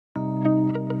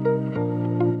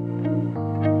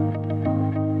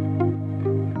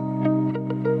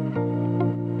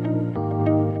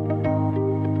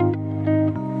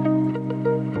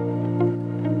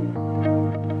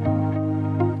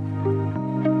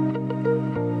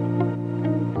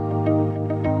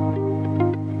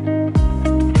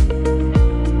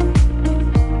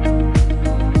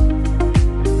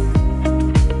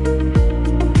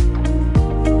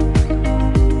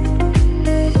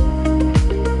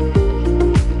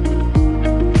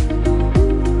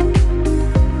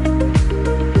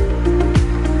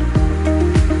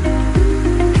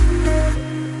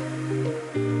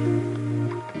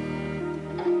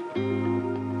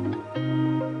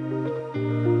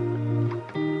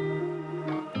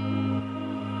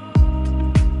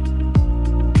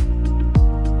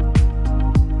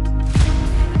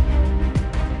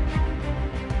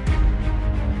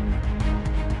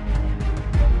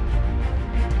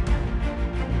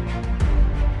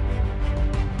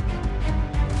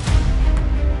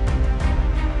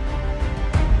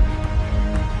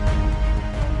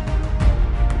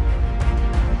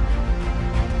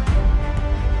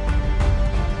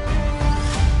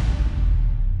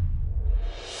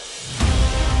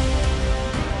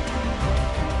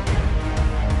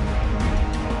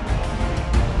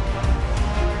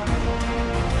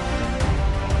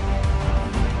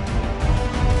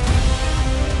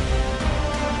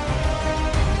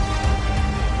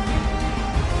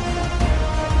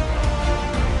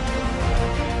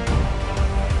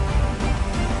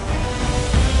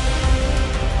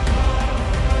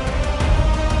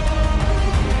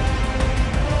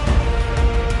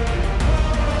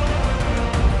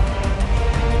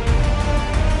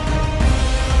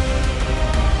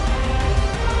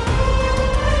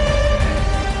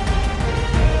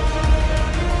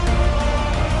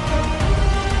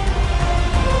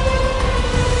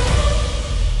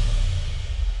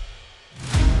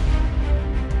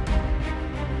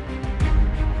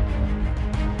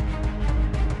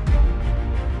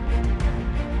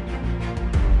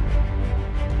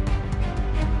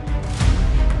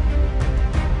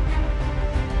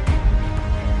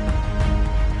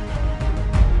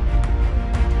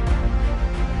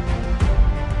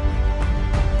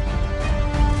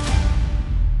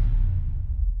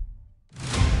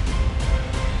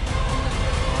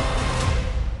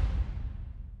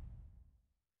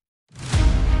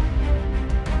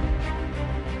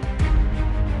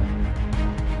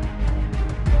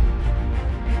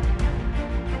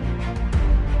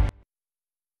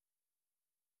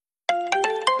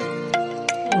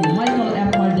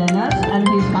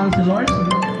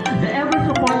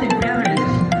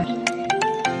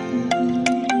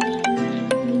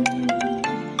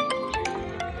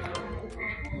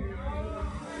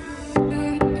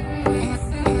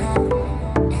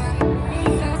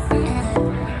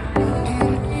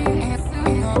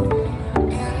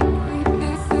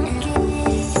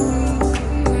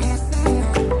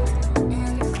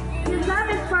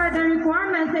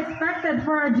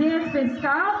BSP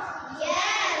Scouts?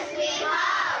 Yes, we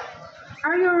have.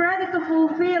 Are you ready to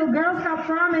fulfill Girl Scout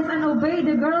promise and obey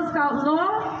the Girl Scout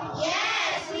law?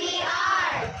 Yes, we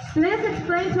are. Please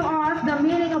explain to us the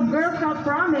meaning of Girl Scout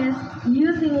promise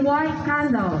using white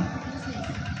candle.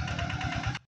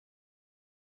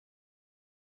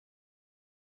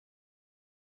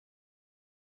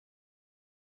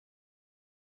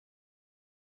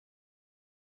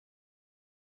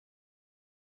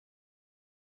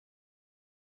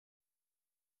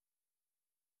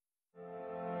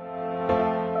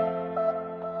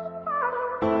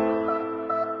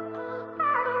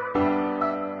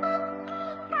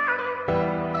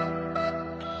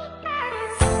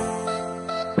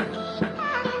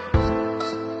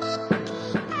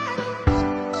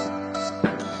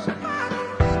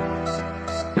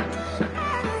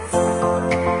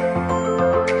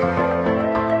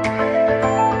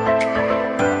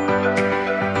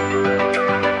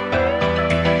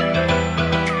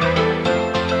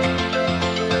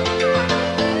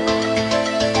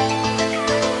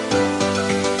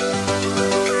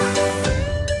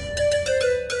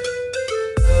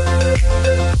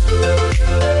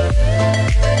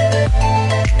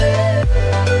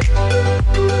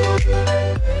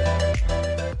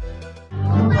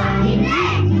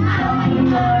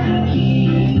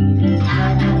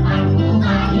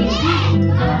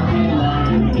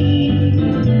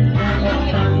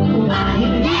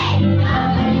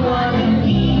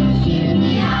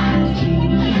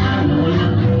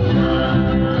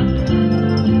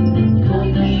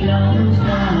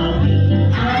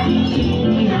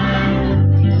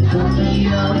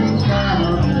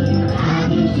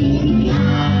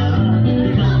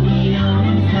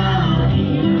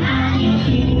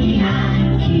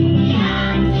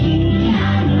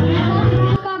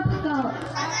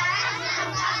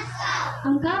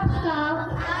 Ang Cub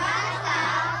Scout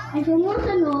ay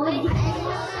sumusunod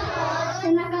sa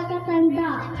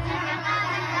nakakatanda.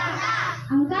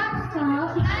 Ang Cub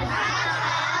Scout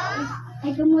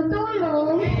ay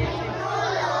tumutulong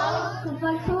sa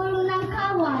pagsulong ng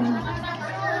kawan.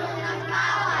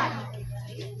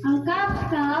 Ang Cub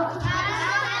Scout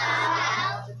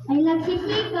ay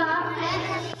nagsisikap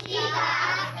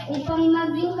upang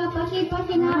maging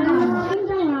kapaki-pakinabang. Ang aking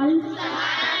dangal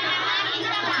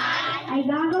ay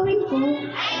gagawin ko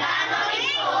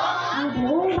ang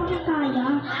buong makakaya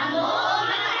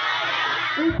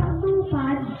upang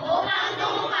tupad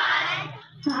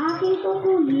sa aking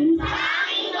tungkulin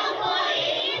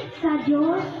sa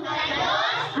Diyos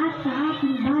at sa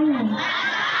aking bayan.